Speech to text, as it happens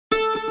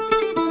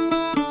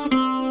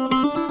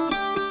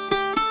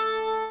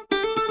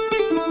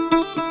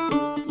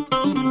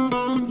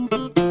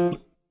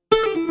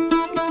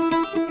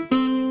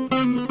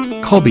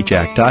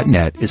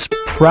Colbyjack.net is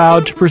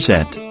proud to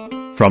present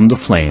From the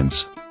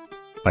Flames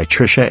by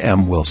Trisha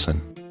M.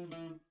 Wilson.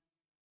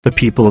 The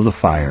people of the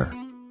fire,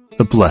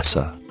 the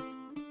Blesa,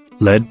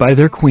 led by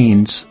their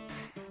queens,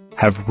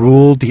 have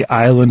ruled the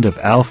island of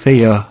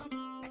Alfeyju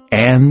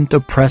and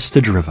oppressed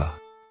the Driva,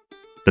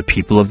 the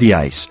people of the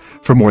ice,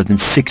 for more than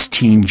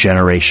 16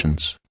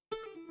 generations.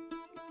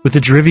 With the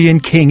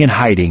Drivian King in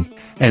hiding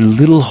and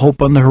little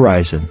hope on the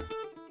horizon,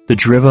 the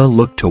Driva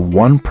looked to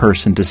one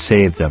person to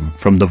save them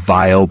from the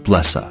vile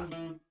Blesa,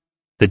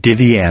 the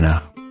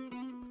Diviana.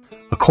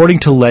 According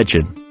to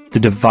legend, the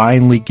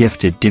divinely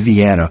gifted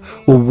Diviana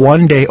will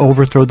one day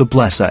overthrow the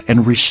Blesa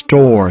and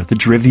restore the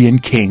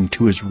Drivian King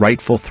to his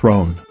rightful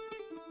throne.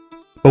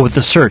 But with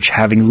the search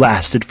having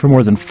lasted for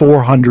more than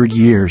 400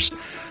 years,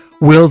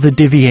 will the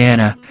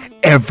Diviana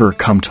ever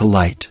come to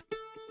light?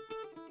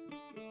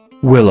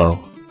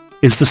 Willow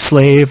is the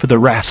slave of the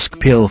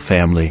Raskpil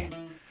family.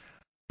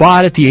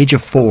 But at the age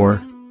of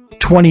 4,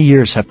 20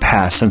 years have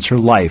passed since her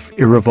life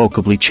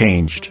irrevocably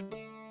changed.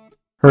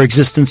 Her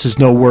existence is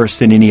no worse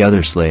than any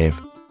other slave,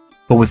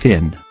 but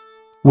within,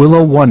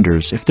 Willow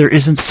wonders if there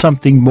isn't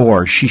something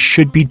more she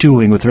should be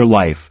doing with her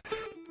life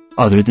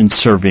other than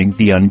serving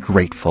the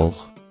ungrateful.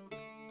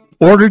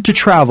 Ordered to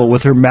travel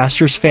with her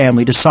master's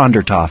family to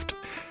Sondertoft,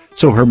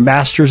 so her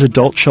master's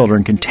adult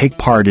children can take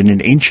part in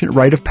an ancient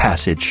rite of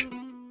passage,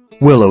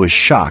 Willow is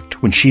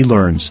shocked when she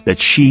learns that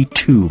she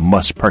too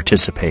must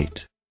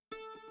participate.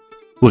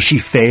 Will she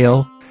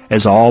fail,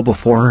 as all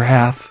before her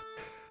have?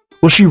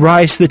 Will she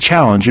rise to the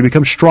challenge and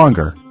become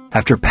stronger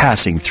after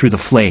passing through the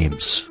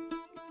flames?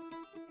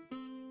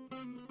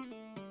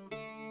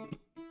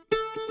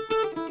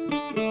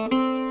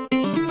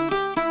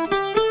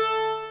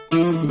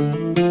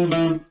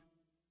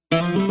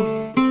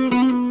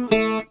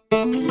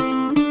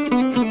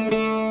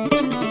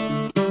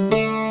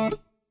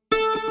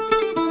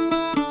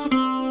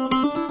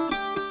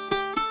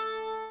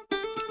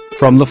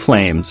 From the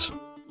Flames,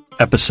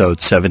 Episode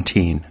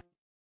 17.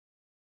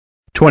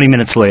 20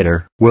 minutes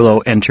later, Willow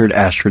entered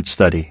Astrid's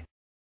study.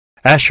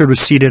 Astrid was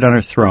seated on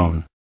her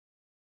throne.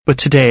 But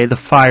today the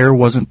fire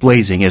wasn't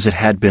blazing as it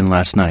had been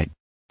last night.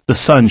 The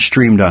sun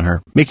streamed on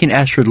her, making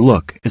Astrid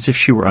look as if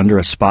she were under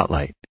a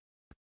spotlight.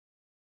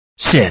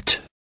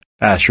 "Sit,"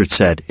 Astrid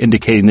said,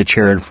 indicating the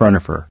chair in front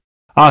of her,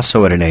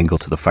 also at an angle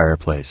to the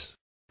fireplace.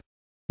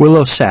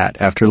 Willow sat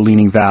after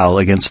leaning Val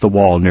against the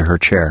wall near her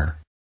chair.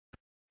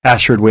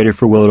 Astrid waited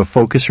for Willow to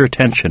focus her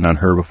attention on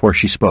her before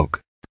she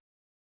spoke.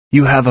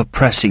 "You have a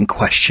pressing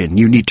question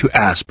you need to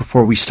ask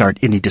before we start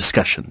any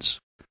discussions.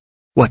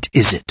 What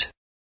is it?"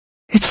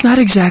 "It's not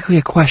exactly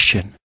a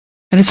question,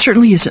 and it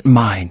certainly isn't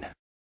mine.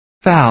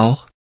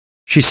 Val,"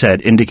 she said,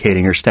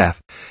 indicating her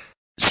staff,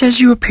 "says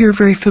you appear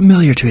very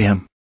familiar to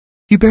him.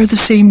 You bear the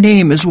same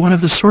name as one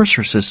of the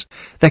sorceresses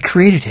that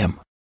created him.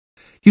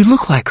 You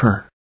look like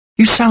her.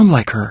 You sound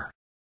like her.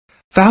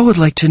 Val would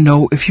like to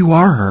know if you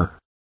are her."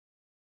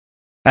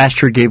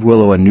 Astrid gave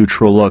Willow a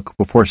neutral look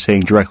before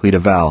saying directly to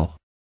Val,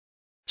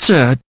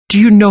 "Sir, do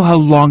you know how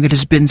long it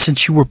has been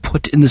since you were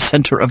put in the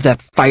center of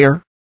that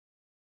fire?"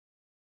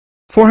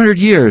 400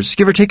 years,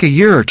 give or take a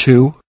year or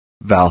two,"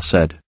 Val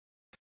said.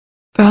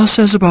 "Val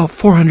says about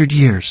 400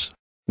 years,"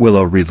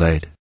 Willow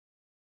relayed.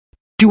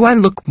 "Do I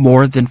look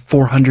more than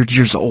 400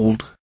 years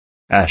old?"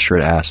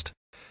 Astrid asked.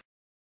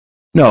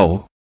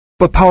 "No,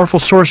 but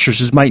powerful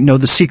sorceresses might know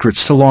the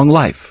secrets to long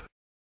life."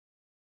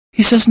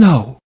 "He says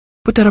no,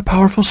 but that a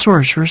powerful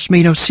sorceress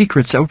may know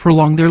secrets that will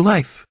prolong their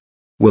life,"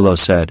 Willow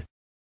said.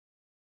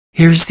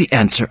 "Here's the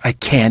answer I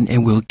can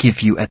and will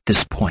give you at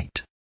this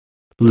point.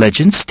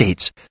 Legend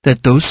states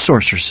that those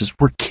sorceresses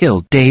were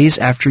killed days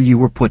after you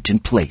were put in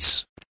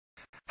place.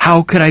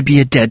 How could I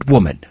be a dead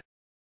woman?"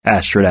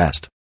 Astrid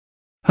asked.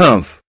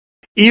 "Humph.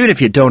 Even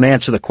if you don't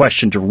answer the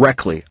question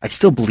directly, I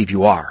still believe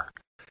you are.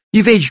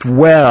 You've aged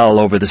well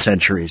over the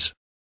centuries.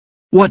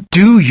 What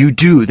do you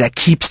do that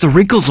keeps the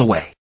wrinkles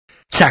away?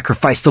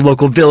 Sacrifice the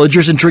local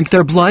villagers and drink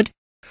their blood?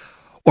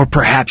 Or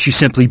perhaps you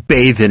simply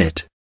bathe in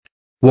it?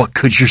 What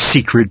could your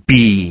secret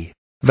be?"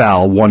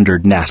 Val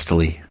wondered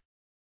nastily.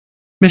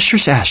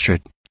 "Mistress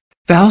Astrid,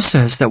 Val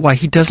says that while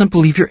he doesn't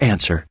believe your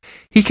answer,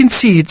 he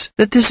concedes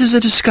that this is a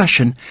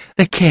discussion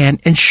that can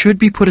and should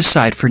be put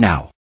aside for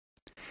now.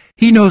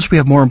 He knows we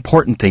have more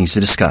important things to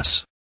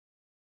discuss,"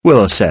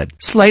 Willow said,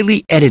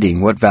 slightly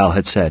editing what Val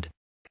had said.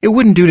 It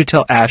wouldn't do to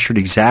tell Astrid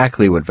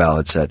exactly what Val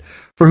had said,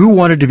 for who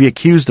wanted to be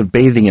accused of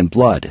bathing in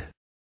blood?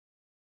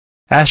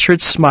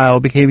 Astrid's smile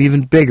became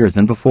even bigger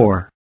than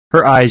before.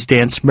 Her eyes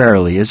danced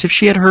merrily as if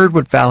she had heard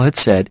what Val had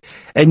said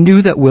and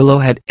knew that Willow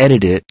had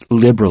edited it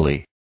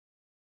liberally.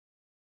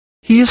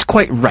 "He is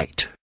quite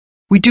right.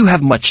 We do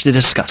have much to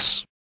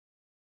discuss."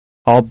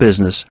 All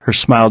business, her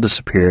smile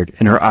disappeared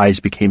and her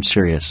eyes became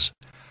serious.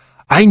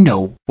 "I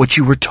know what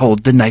you were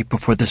told the night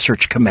before the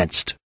search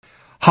commenced.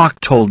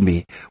 Hawk told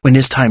me when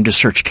his time to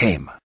search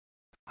came.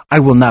 I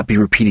will not be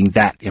repeating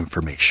that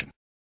information.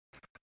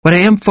 What I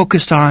am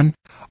focused on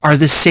are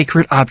the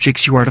sacred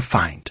objects you are to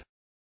find.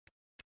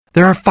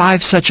 There are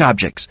 5 such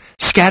objects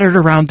scattered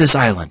around this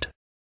island.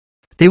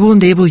 They will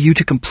enable you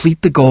to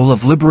complete the goal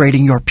of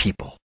liberating your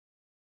people.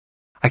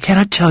 I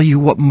cannot tell you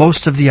what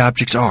most of the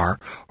objects are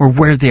or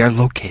where they are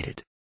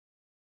located.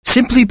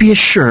 Simply be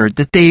assured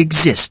that they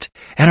exist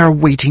and are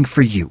waiting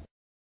for you.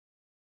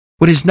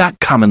 What is not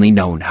commonly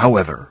known,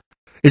 however,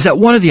 is that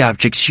one of the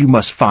objects you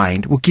must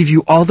find will give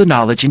you all the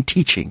knowledge and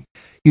teaching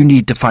you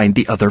need to find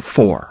the other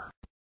 4.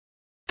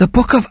 The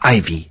Book of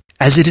Ivy,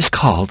 as it is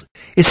called,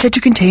 is said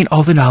to contain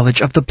all the knowledge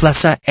of the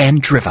Blesa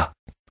and Driva,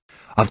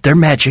 of their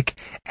magic,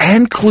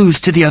 and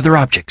clues to the other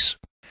objects.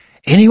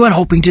 Anyone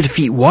hoping to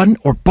defeat one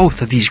or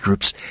both of these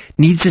groups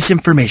needs this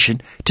information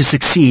to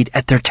succeed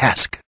at their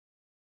task.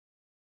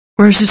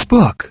 Where is this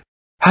book?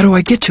 How do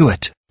I get to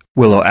it?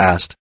 Willow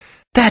asked.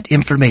 That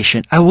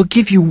information I will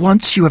give you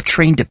once you have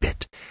trained a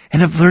bit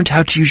and have learned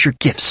how to use your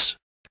gifts.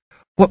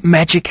 What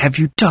magic have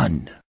you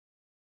done?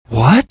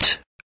 What?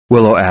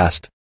 Willow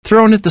asked,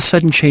 thrown at the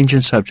sudden change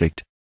in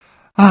subject.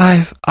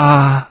 I've,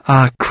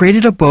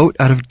 created a boat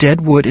out of dead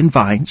wood and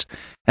vines,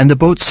 and the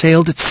boat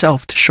sailed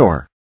itself to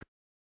shore.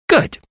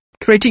 Good.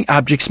 Creating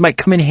objects might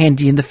come in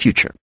handy in the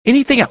future.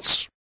 Anything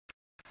else?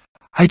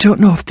 I don't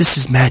know if this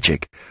is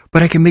magic,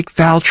 but I can make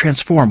Val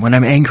transform when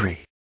I'm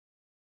angry.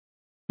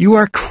 You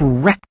are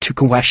correct to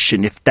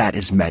question if that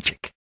is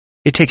magic.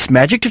 It takes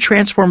magic to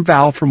transform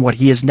Val from what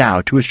he is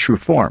now to his true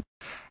form.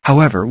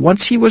 However,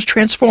 once he was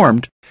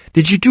transformed,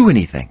 did you do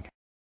anything?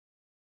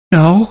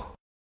 No,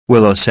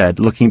 Willow said,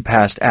 looking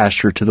past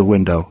Astrid to the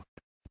window.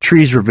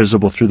 Trees were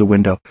visible through the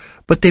window,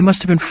 but they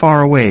must have been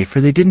far away, for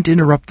they didn't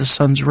interrupt the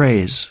sun's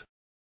rays.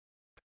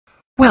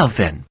 Well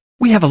then,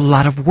 we have a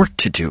lot of work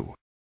to do,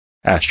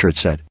 Astrid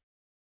said.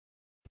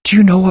 Do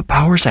you know what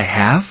powers I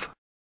have?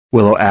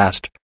 Willow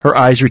asked, her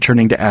eyes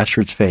returning to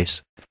Astrid's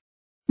face.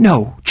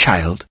 No,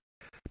 child,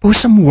 but with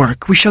some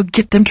work we shall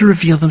get them to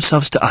reveal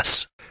themselves to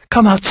us.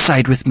 Come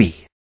outside with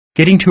me.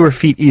 Getting to her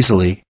feet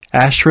easily,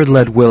 Astrid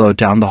led Willow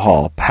down the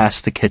hall,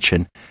 past the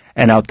kitchen,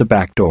 and out the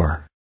back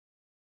door.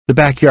 The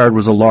backyard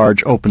was a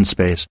large open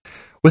space,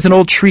 with an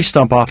old tree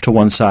stump off to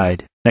one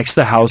side. Next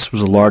to the house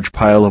was a large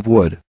pile of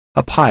wood,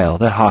 a pile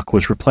that Hawk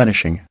was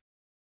replenishing.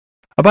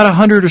 About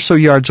 100 or so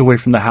yards away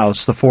from the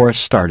house, the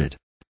forest started.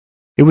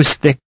 It was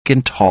thick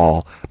and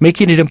tall,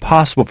 making it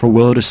impossible for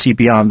Willow to see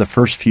beyond the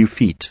first few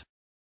feet.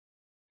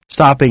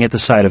 Stopping at the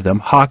sight of them,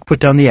 Hawk put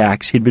down the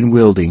axe he had been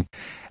wielding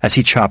as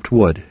he chopped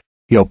wood.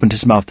 He opened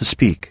his mouth to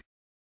speak,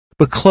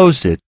 but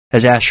closed it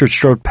as Astrid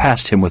strode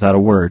past him without a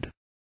word.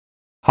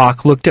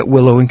 Hawk looked at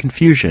Willow in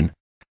confusion,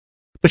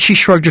 but she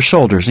shrugged her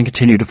shoulders and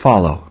continued to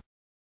follow.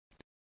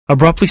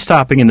 Abruptly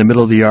stopping in the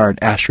middle of the yard,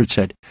 Astrid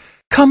said,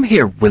 "Come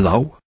here,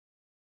 Willow,"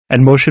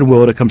 and motioned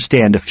Willow to come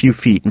stand a few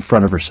feet in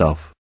front of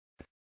herself.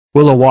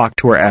 Willow walked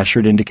to where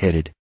Astrid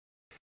indicated.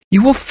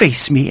 "You will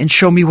face me and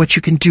show me what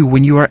you can do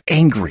when you are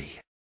angry."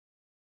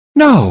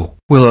 "No,"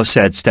 Willow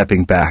said,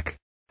 stepping back.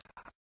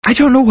 "I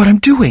don't know what I'm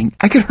doing.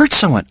 I could hurt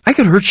someone. I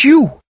could hurt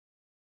you."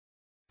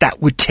 "That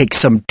would take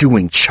some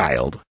doing,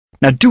 child.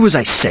 Now do as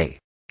I say.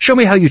 Show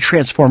me how you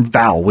transform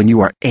Val when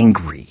you are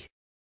angry."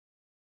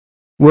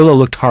 Willow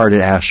looked hard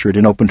at Astrid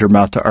and opened her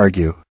mouth to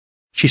argue.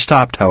 She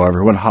stopped,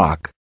 however, when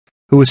Hawk,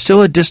 who was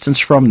still a distance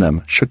from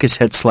them, shook his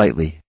head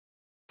slightly.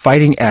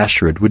 Fighting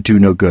Astrid would do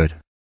no good.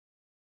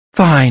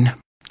 "Fine,"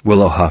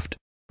 Willow huffed,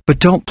 "but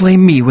don't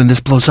blame me when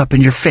this blows up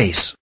in your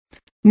face."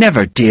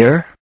 "Never,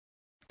 dear."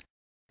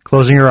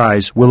 Closing her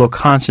eyes, Willow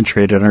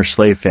concentrated on her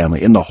slave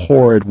family in the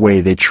horrid way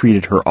they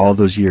treated her all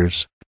those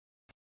years.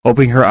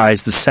 Opening her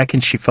eyes the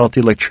second she felt the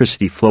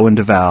electricity flow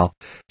into Val,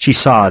 she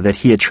saw that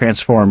he had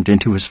transformed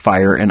into his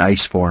fire and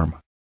ice form.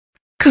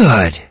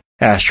 "Good,"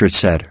 Astrid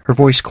said, her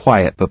voice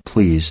quiet but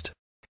pleased.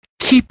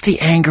 "Keep the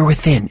anger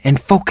within and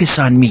focus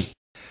on me.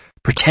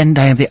 Pretend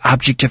I am the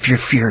object of your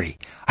fury.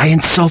 I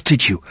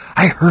insulted you.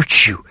 I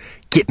hurt you.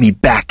 Get me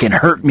back and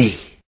hurt me."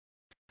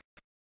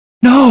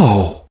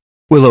 "No,"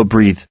 Willow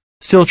breathed,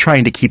 still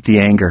trying to keep the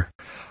anger.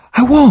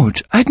 "I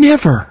won't. I'd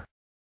never."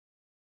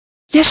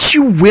 "Yes,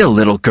 you will,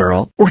 little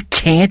girl. Or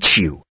can't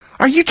you?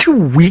 Are you too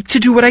weak to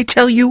do what I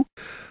tell you?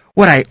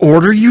 What I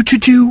order you to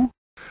do?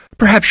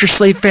 Perhaps your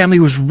slave family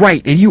was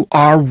right and you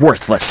are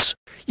worthless.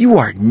 You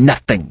are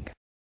nothing."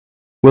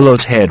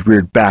 Willow's head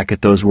reared back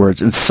at those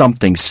words and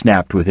something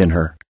snapped within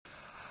her.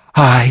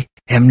 "I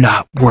am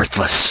not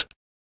worthless."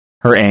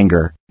 Her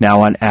anger,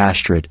 now on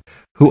Astrid,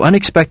 who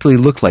unexpectedly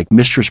looked like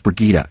Mistress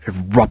Brigida,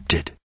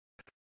 erupted.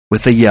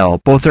 With a yell,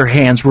 both her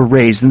hands were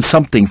raised and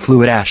something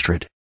flew at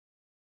Astrid.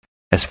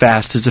 As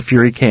fast as the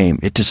fury came,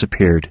 it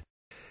disappeared,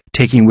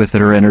 taking with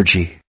it her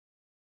energy.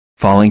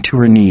 Falling to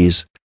her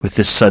knees with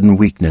this sudden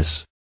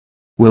weakness,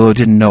 Willow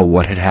didn't know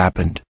what had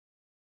happened.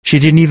 She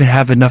didn't even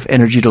have enough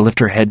energy to lift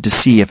her head to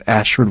see if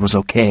Astrid was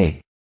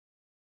okay.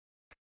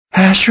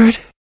 "Astrid?"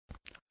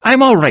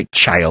 "I'm all right,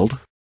 child,"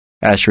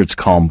 Astrid's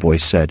calm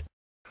voice said.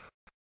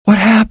 "What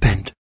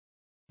happened?"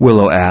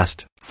 Willow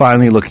asked,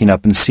 finally looking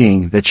up and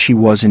seeing that she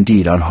was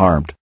indeed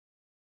unharmed.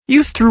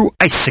 "You threw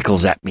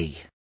icicles at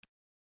me."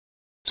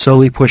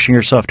 Slowly pushing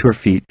herself to her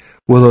feet,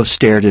 Willow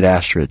stared at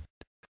Astrid.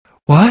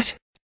 "What?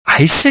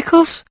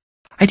 Icicles?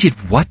 I did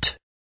what?"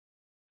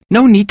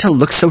 "No need to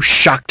look so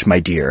shocked, my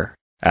dear,"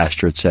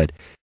 Astrid said.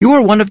 "You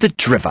are one of the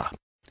Driva,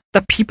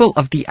 the people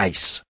of the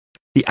ice.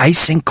 The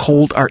ice and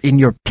cold are in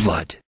your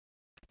blood.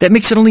 That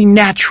makes it only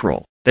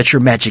natural that your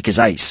magic is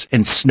ice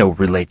and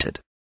snow-related."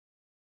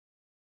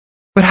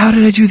 "But how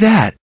did I do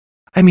that?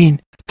 I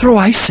mean, throw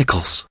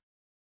icicles."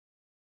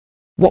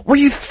 "What were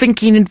you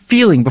thinking and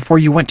feeling before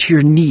you went to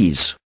your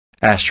knees?"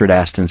 Astrid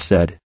asked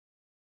instead.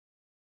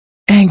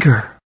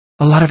 "Anger.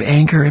 A lot of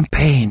anger and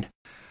pain.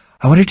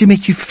 I wanted to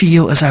make you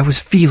feel as I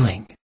was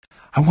feeling.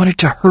 I wanted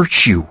to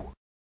hurt you,"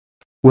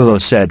 Willow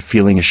said,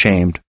 feeling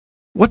ashamed.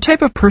 What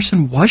type of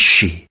person was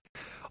she?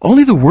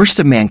 Only the worst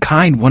of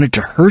mankind wanted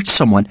to hurt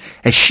someone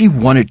as she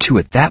wanted to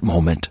at that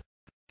moment.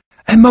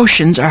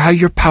 Emotions are how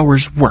your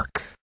powers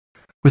work.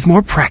 With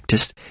more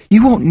practice,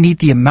 you won't need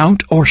the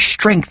amount or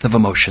strength of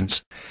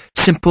emotions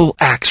simple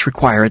acts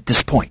require at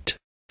this point.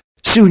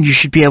 Soon you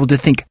should be able to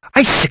think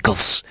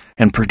icicles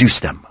and produce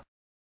them.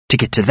 To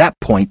get to that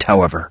point,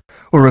 however,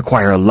 will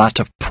require a lot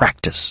of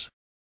practice.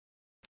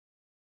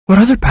 "What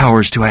other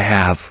powers do I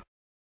have?"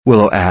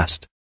 Willow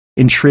asked,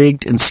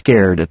 intrigued and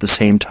scared at the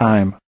same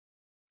time.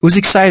 It was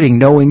exciting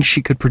knowing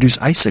she could produce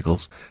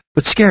icicles,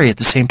 but scary at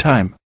the same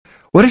time.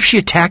 What if she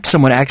attacked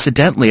someone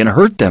accidentally and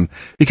hurt them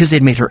because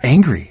they'd made her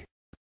angry?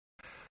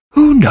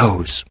 Who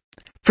knows?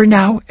 For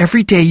now,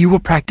 every day you will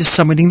practice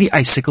summoning the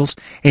icicles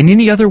and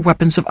any other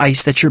weapons of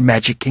ice that your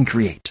magic can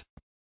create.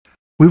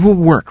 We will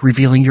work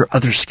revealing your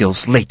other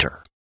skills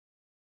later.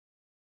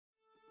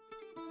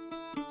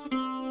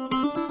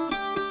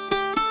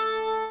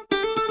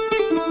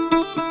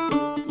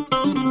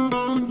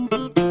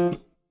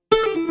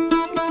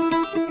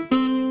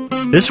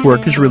 This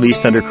work is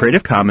released under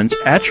Creative Commons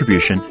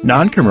Attribution,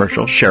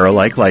 Non-Commercial,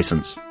 Share-alike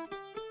license.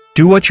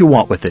 Do what you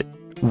want with it.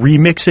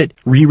 Remix it,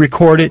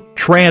 re-record it,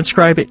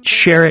 transcribe it,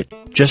 share it.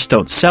 Just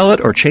don't sell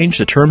it or change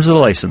the terms of the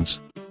license.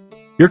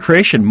 Your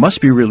creation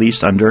must be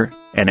released under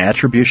an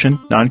Attribution,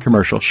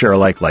 Non-Commercial,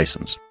 Share-alike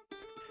license.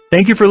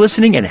 Thank you for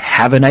listening and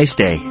have a nice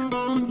day.